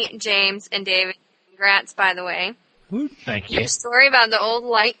 Amy, James, and David. Congrats, by the way. Thank you. Your story about the old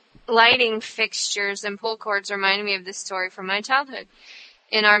lighting fixtures and pull cords reminded me of this story from my childhood.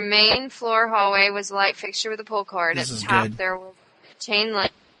 In our main floor hallway was a light fixture with a pull cord. At the top there was a chain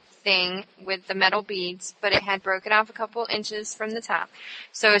link thing with the metal beads, but it had broken off a couple inches from the top.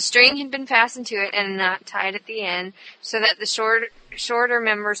 So a string had been fastened to it and a knot tied at the end so that the shorter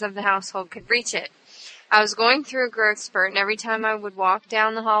members of the household could reach it. I was going through a growth spurt, and every time I would walk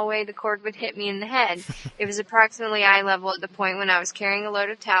down the hallway, the cord would hit me in the head. It was approximately eye level at the point when I was carrying a load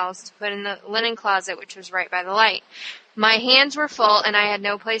of towels to put in the linen closet, which was right by the light. My hands were full, and I had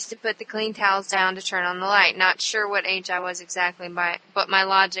no place to put the clean towels down to turn on the light. Not sure what age I was exactly, but my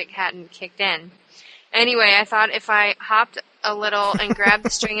logic hadn't kicked in. Anyway, I thought if I hopped a little and grabbed the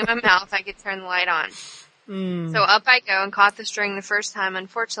string in my mouth, I could turn the light on. So up I go and caught the string the first time.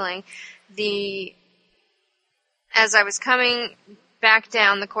 Unfortunately, as I was coming back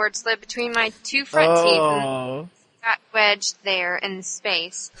down, the cord slid between my 2 front teeth and got wedged there in the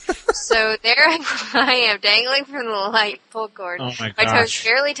space. So there I am, dangling from the light pull cord. Oh my toes gosh.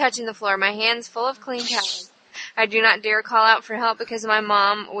 barely touching the floor, my hands full of clean towels. I do not dare call out for help because my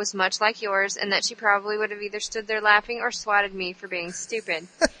mom was much like yours, and that she probably would have either stood there laughing or swatted me for being stupid.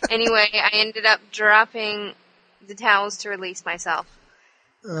 Anyway, I ended up dropping the towels to release myself.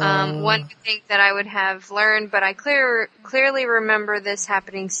 One would think that I would have learned, but I clearly remember this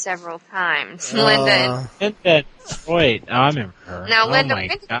happening several times. Linda. Wait, I remember her. Now, Linda, when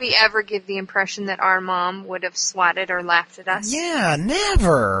did we ever give the impression that our mom would have swatted or laughed at us? Yeah,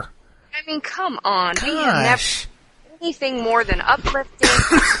 never. I mean, come on. Gosh. We have never anything more than uplifting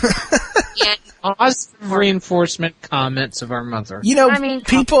and positive reinforcement comments of our mother. You know,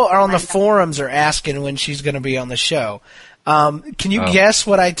 people are on the forums are asking when she's going to be on the show. Can you guess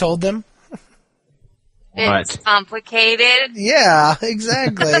what I told them? It's complicated. Yeah,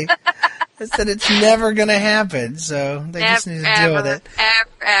 exactly. I said it's never going to happen, so they just need to deal with it.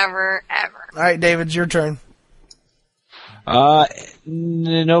 Ever. All right, David, it's your turn.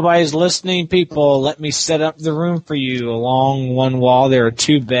 Nobody's listening, people. Let me set up the room for you. Along one wall, there are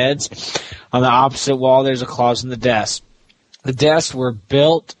 2 beds. On the opposite wall, there's a closet and the desk. The desks were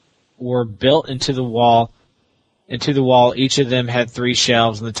built into the wall. Each of them had 3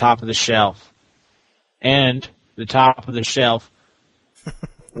 shelves on the top of the shelf. And the top of the shelf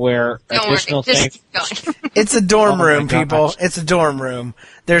where additional things. It's a dorm room, people. It's a dorm room.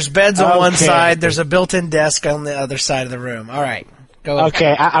 There's beds on one side. There's a built-in desk on the other side of the room. All right. Go ahead.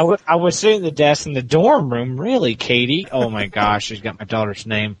 Okay, I was sitting at the desk in the dorm room. Really, Katie? Oh my gosh, she's got my daughter's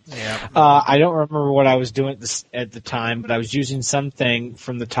name. Yeah. I don't remember what I was doing at the time, but I was using something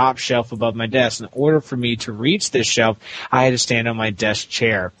from the top shelf above my desk. In order for me to reach this shelf, I had to stand on my desk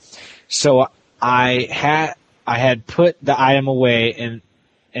chair. So I had put the item away,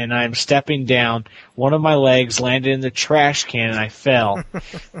 and I'm stepping down. One of my legs landed in the trash can, and I fell.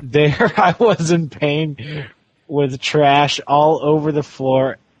 There I was in pain with trash all over the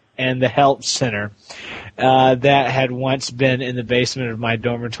floor and the help center that had once been in the basement of my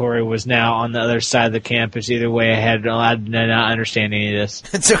dormitory was now on the other side of the campus. Either way, I did not understand any of this.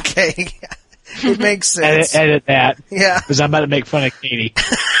 It's okay. It makes sense. Edit that. Yeah. Because I'm about to make fun of Katie.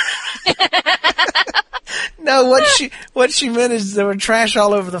 No, what she meant is there were trash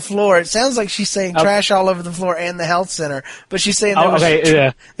all over the floor. It sounds like she's saying trash all over the floor and the health center, but she's saying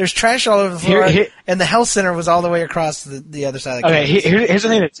there's trash all over the floor, and the health center was all the way across the other side of the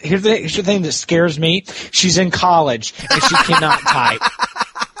campus. Here's the thing that scares me. She's in college and she cannot type.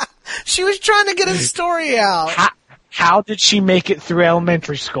 She was trying to get a story out. How did she make it through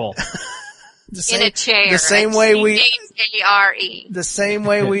elementary school? In a chair. The same way we C-A-R-E. The same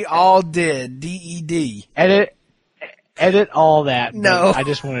way we all did. D-E-D. Edit all that. No. I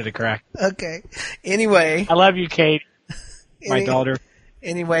just wanted to correct. Okay. Anyway. I love you, Kate. My daughter.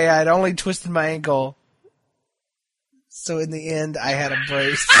 Anyway, I'd only twisted my ankle. So in the end, I had a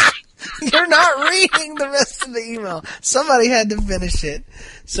brace. You're not reading the rest of the email. Somebody had to finish it.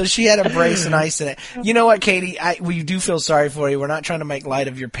 So she had a brace and ice in it. You know what, Katie? We do feel sorry for you. We're not trying to make light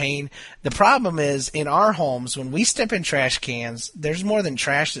of your pain. The problem is, in our homes, when we step in trash cans, there's more than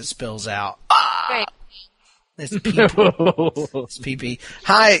trash that spills out. Right. It's pee-pee. It's pee-pee.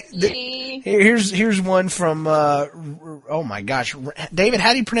 Hi. Here's one from, oh my gosh. David,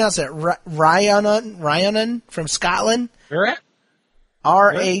 how do you pronounce that? Rhiannon from Scotland? Rhiannon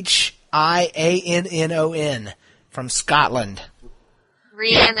from Scotland.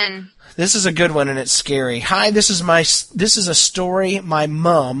 Rhiannon. This is a good one and it's scary. Hi, this is a story my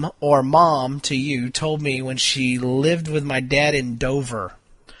mom to you told me when she lived with my dad in Dover.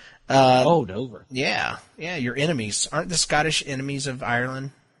 Dover. Yeah, your enemies. Aren't the Scottish enemies of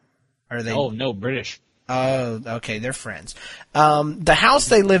Ireland? Are they? Oh, no, British. Oh, okay, they're friends. The house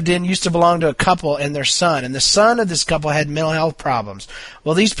they lived in used to belong to a couple and their son, and the son of this couple had mental health problems.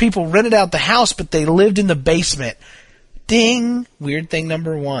 Well, these people rented out the house, but they lived in the basement. Ding! Weird thing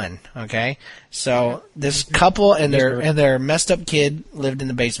number one. Okay, so this couple and their messed up kid lived in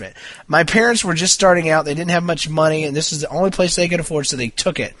the basement. My parents were just starting out; they didn't have much money, and this is the only place they could afford, so they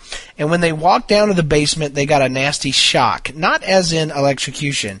took it. And when they walked down to the basement, they got a nasty shock. Not as in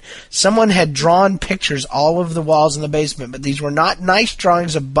electrocution. Someone had drawn pictures all over the walls in the basement, but these were not nice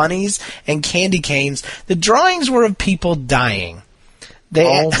drawings of bunnies and candy canes. The drawings were of people dying.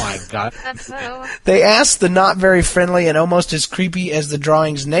 Oh my God. They asked the not very friendly and almost as creepy as the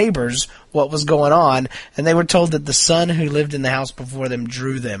drawing's neighbors what was going on, and they were told that the son who lived in the house before them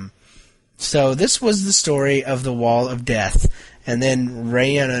drew them. So this was the story of the Wall of Death. And then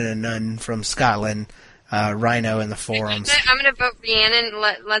Rhiannon from Scotland, Rhino in the forums. I'm going to vote Rhiannon.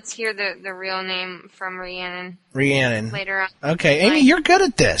 Let's hear the real name from Rhiannon. Rhiannon. Later on. Okay, Amy, you're good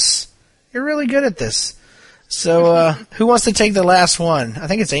at this. You're really good at this. So, who wants to take the last one? I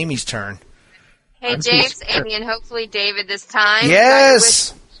think it's Amy's turn. Hey, James, Amy, and hopefully David this time.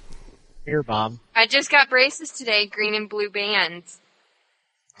 Yes! Here, Bob. I just got braces today, green and blue bands.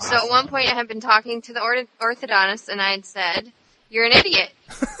 So at one point I had been talking to the orthodontist, and I had said, "You're an idiot."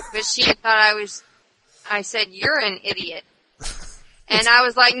 But she had thought I said, "You're an idiot." And I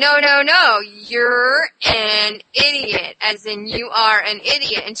was like, no, you're an idiot, as in you are an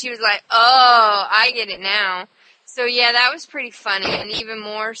idiot. And she was like, oh, I get it now. So yeah, that was pretty funny, and even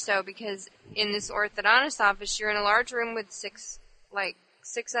more so because in this orthodontist office, you're in a large room with six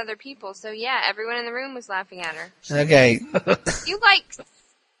other people. So yeah, everyone in the room was laughing at her. Okay. You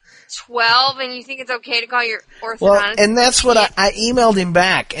 12 and you think it's okay to call your orthodontist? Well, and that's what I emailed him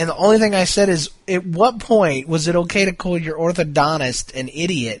back, and the only thing I said is, at what point was it okay to call your orthodontist an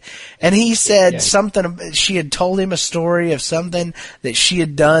idiot? And he said something, she had told him a story of something that she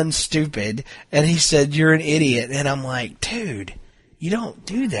had done stupid, and he said, you're an idiot. And I'm like, dude, you don't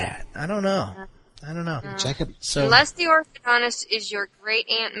do that. I don't know. Check it. So, unless the orthodontist is your great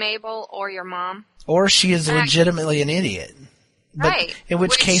Aunt Mabel or your mom. Or she is legitimately an idiot. But right. In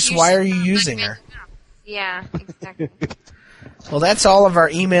which case, why are you using her? Yeah, exactly. Well, that's all of our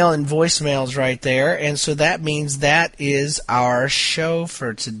email and voicemails right there, and so that means that is our show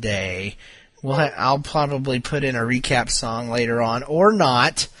for today. I'll probably put in a recap song later on, or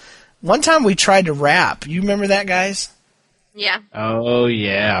not. One time we tried to rap. You remember that, guys? Yeah. Oh,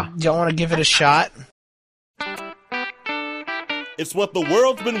 yeah. Y'all want to give it a shot? It's what the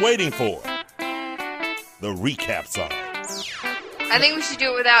world's been waiting for. The recap song. I think we should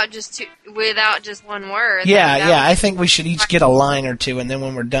do it without just one word. Yeah. I think we should each get a line or two, and then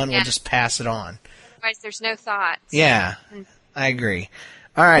when we're done, we'll just pass it on. Otherwise, there's no thoughts. Yeah, I agree.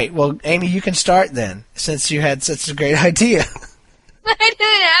 All right, well, Amy, you can start then, since you had such a great idea. I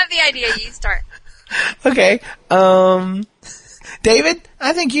didn't have the idea. You start. Okay. David,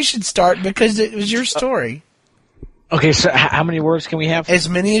 I think you should start because it was your story. Okay, so how many words can we have? As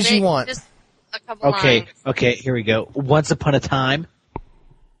many as you want. Just a couple lines. Okay, here we go. Once upon a time.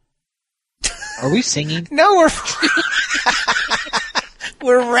 Are we singing? No,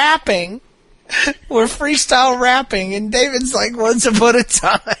 we're rapping. We're freestyle rapping, and David's like, once upon a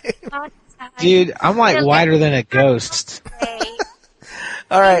time. Dude, I'm like whiter than a ghost.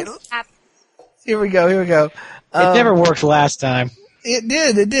 All right. Here we go. It never worked last time. It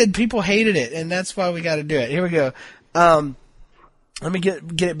did. People hated it, and that's why we got to do it. Here we go. Let me get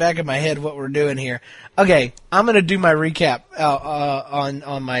it back in my head what we're doing here. Okay, I'm gonna do my recap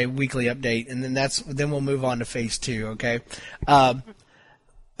on my weekly update, and then we'll move on to phase 2. Okay.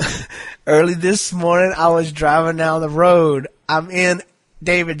 Early this morning, I was driving down the road. I'm in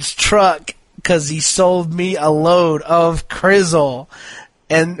David's truck because he sold me a load of Crizzle,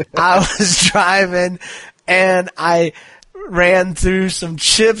 and I was driving, and I ran through some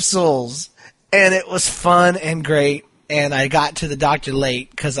Chipsels, and it was fun and great. And I got to the doctor late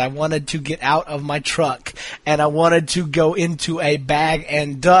because I wanted to get out of my truck, and I wanted to go into a bag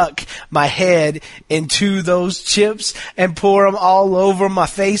and duck my head into those chips and pour them all over my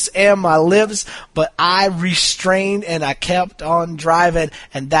face and my lips. But I restrained and I kept on driving,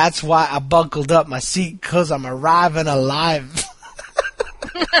 and that's why I buckled up my seat, because I'm arriving alive.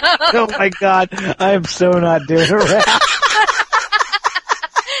 Oh my God, I am so not doing a rap.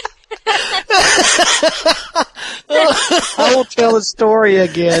 I will tell the story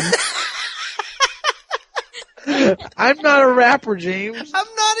again. I'm not a rapper, James. I'm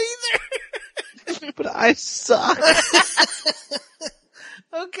not either. But I suck.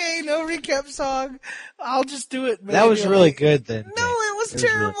 Okay, no recap song. I'll just do it. That was really good then. No, it was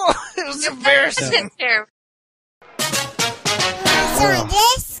terrible. It was embarrassing. Terrible.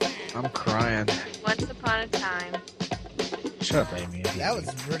 I'm crying. Once upon a time. Shut up, Amy. That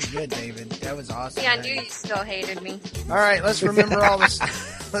was pretty good, David. That was awesome. Yeah, I knew you still hated me. All right, let's remember all this.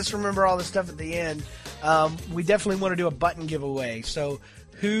 Let's remember all the stuff at the end. We definitely want to do a button giveaway. So,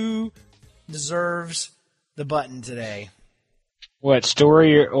 who deserves the button today? What,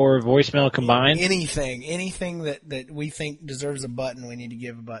 story or voicemail combined? Anything that we think deserves a button, we need to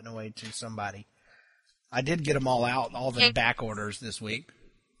give a button away to somebody. I did get them all out, all the back orders this week.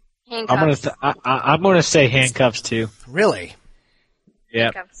 Handcuffs. I'm gonna say handcuffs too. Really?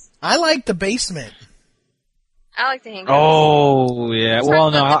 Yeah. I like the basement. I like the handcuffs. Oh yeah.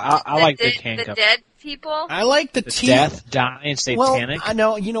 Well, no, I like the handcuffs. The dead people. I like the teeth. Death, dying, satanic. Well, I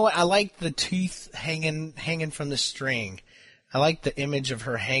know. You know what? I like the teeth hanging from the string. I like the image of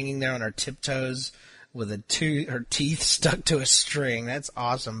her hanging there on her tiptoes with her teeth stuck to a string. That's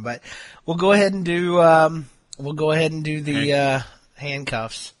awesome. But we'll go ahead and do the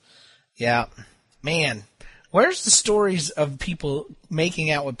handcuffs. Yeah. Man, where's the stories of people making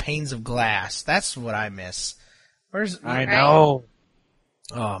out with panes of glass? That's what I miss. I know.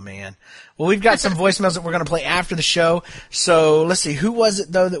 Oh, man. Well, we've got some voicemails that we're going to play after the show. So, let's see. Who was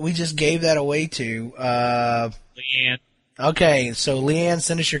it, though, that we just gave that away to? Leanne. Okay, so Leanne,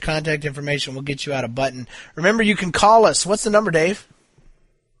 send us your contact information. We'll get you out a button. Remember, you can call us. What's the number, Dave?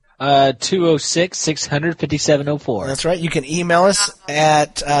 206-600-5704. That's right. You can email us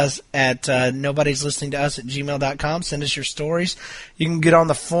at nobody's listening to us at gmail.com. Send us your stories. You can get on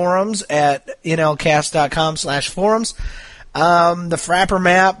the forums at nlcast.com/forums. The Frapper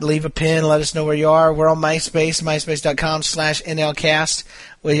map, leave a pin, let us know where you are. We're on MySpace, myspace.com/nlcast.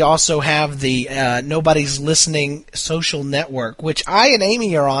 We also have the Nobody's Listening social network, which I and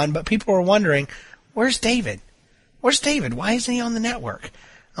Amy are on, but people are wondering, where's David? Where's David? Why isn't he on the network?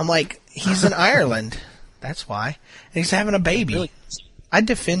 I'm like, he's in Ireland. That's why. And he's having a baby. Really? I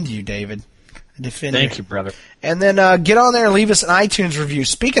defend you, David. I defend you. Thank you, brother. And then get on there and leave us an iTunes review.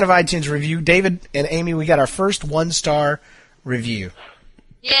 Speaking of iTunes review, David and Amy, we got our first 1-star review.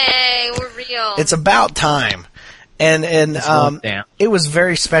 Yay, we're real. It's about time. And it was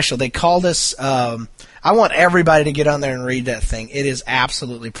very special. They called us. I want everybody to get on there and read that thing. It is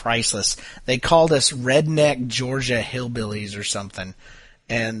absolutely priceless. They called us Redneck Georgia Hillbillies or something.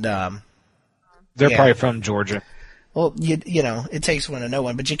 And they're probably from Georgia. Well, you know, it takes one to know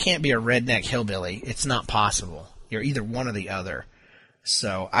one, but you can't be a redneck hillbilly. It's not possible. You're either one or the other.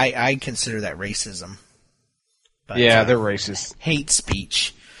 So I consider that racism. But, yeah, they're racist. Hate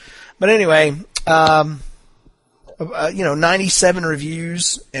speech. But anyway, 97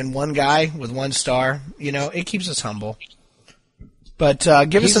 reviews and one guy with 1 star. You know, it keeps us humble. But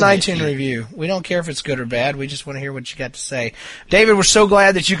give us an iTunes review. We don't care if it's good or bad. We just want to hear what you got to say. David, we're so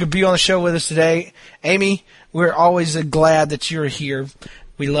glad that you could be on the show with us today. Amy, we're always glad that you're here.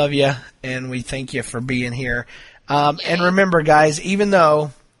 We love you, and we thank you for being here. And remember, guys, even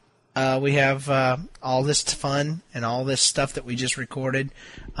though we have all this fun and all this stuff that we just recorded,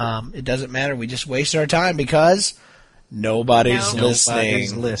 it doesn't matter. We just waste our time because nobody's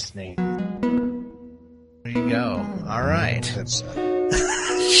listening. All right.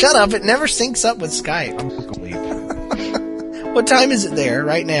 Shut up. It never syncs up with Skype. What time is it there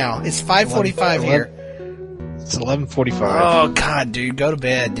right now? It's 5:45 here. It's 11:45. Oh, God, dude. Go to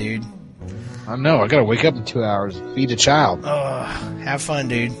bed, dude. I know. I got to wake up in 2 hours. Feed a child. Oh, have fun,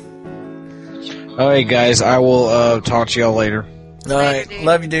 dude. All right, guys. I will talk to y'all later. All right.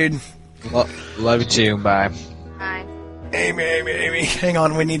 Love you, dude. Love you too. Bye. Bye. Amy. Hang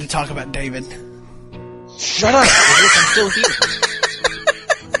on. We need to talk about David. Shut up. I'm still here.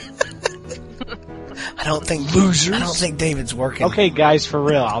 I don't think David's working. Okay, guys, for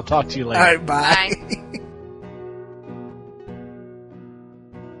real. I'll talk to you later. All right, bye.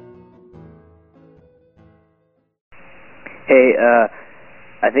 Hey,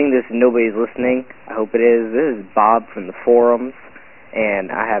 I think this nobody's listening. I hope it is. This is Bob from the forums,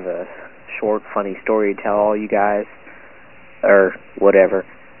 and I have a short, funny story to tell all you guys, or whatever.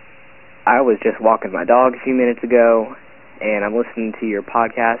 I was just walking my dog a few minutes ago, and I'm listening to your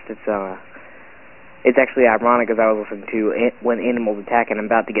podcast. It's actually ironic because I was listening to When Animals Attack, and I'm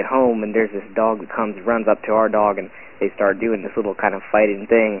about to get home, and there's this dog that runs up to our dog, and they start doing this little kind of fighting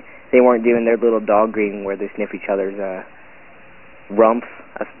thing. They weren't doing their little dog greeting where they sniff each other's rumps,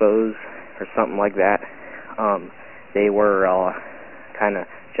 I suppose, or something like that. They were kind of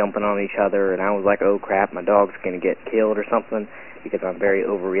jumping on each other, and I was like, oh crap, my dog's going to get killed or something, because I'm very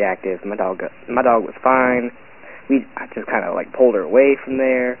overreactive. My dog was fine. I just kind of like pulled her away from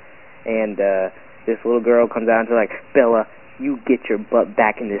there, and this little girl comes out and she's like, Bella, you get your butt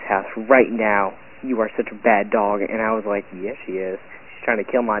back in this house right now. You are such a bad dog. And I was like, yes, she is. She's trying to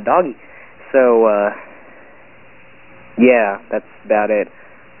kill my doggy. So, yeah, that's about it.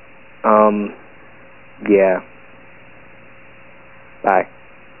 Yeah. Bye.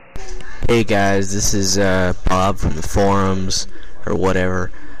 Hey guys, this is Bob from the forums, or whatever.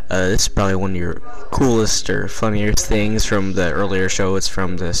 This is probably one of your coolest or funniest things from the earlier show. It's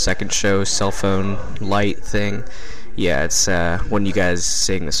from the second show, Cell Phone Light thing. Yeah, it's when you guys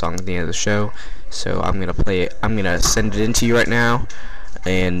sing the song at the end of the show. So I'm gonna play it. I'm gonna send it in to you right now.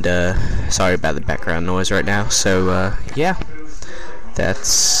 And sorry about the background noise right now. So yeah,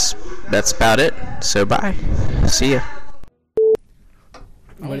 that's about it. So bye. See ya.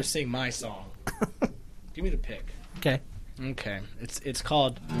 I'm going to sing my song. Give me the pick. Okay. Okay. It's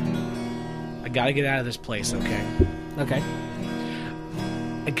called I Gotta Get Out of This Place, okay? Okay.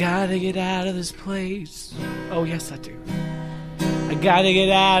 I gotta get out of this place. Oh, yes, I do. I gotta get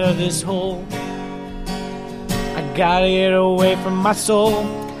out of this hole. I gotta get away from my soul.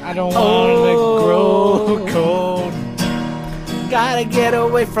 I don't want to grow cold. Gotta get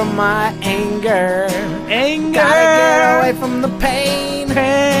away from my anger. Gotta get away from the pain.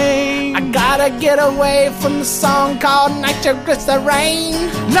 I gotta get away from the song called Nitroglycerine.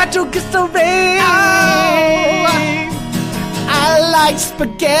 Nitroglycerine. Oh, I like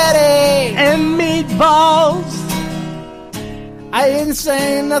spaghetti and meatballs. I didn't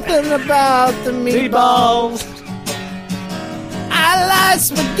say nothing about the meatballs. I like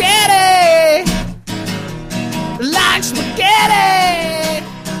spaghetti. Like spaghetti.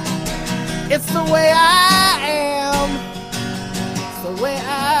 It's the way I am. It's the way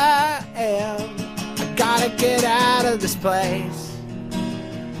I am. I gotta get out of this place.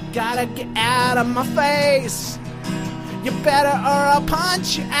 Gotta get out of my face. You better or I'll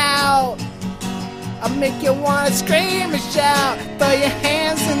punch you out. I'll make you wanna scream and shout. Throw your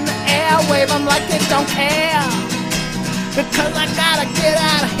hands in the air, wave them like you don't care. Because I gotta get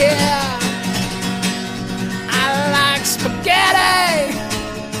out of here. I like spaghetti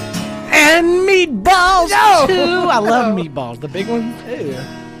and meatballs too. I love meatballs. The big ones. Ew.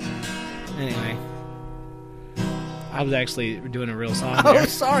 Anyway, I was actually doing a real song. Oh, there.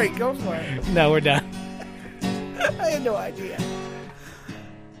 sorry. Go for it. No, we're done. I had no idea.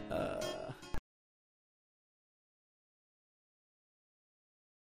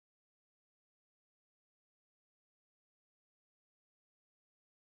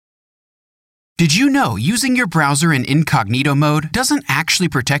 Did you know using your browser in incognito mode doesn't actually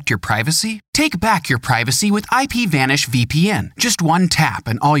protect your privacy? Take back your privacy with IPVanish VPN. Just one tap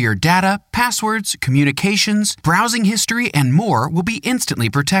and all your data, passwords, communications, browsing history, and more will be instantly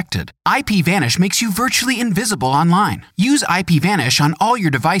protected. IPVanish makes you virtually invisible online. Use IPVanish on all your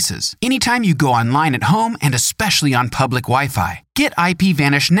devices, anytime you go online at home, and especially on public Wi-Fi. Get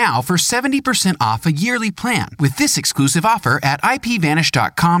IPVanish now for 70% off a yearly plan with this exclusive offer at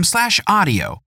ipvanish.com/audio.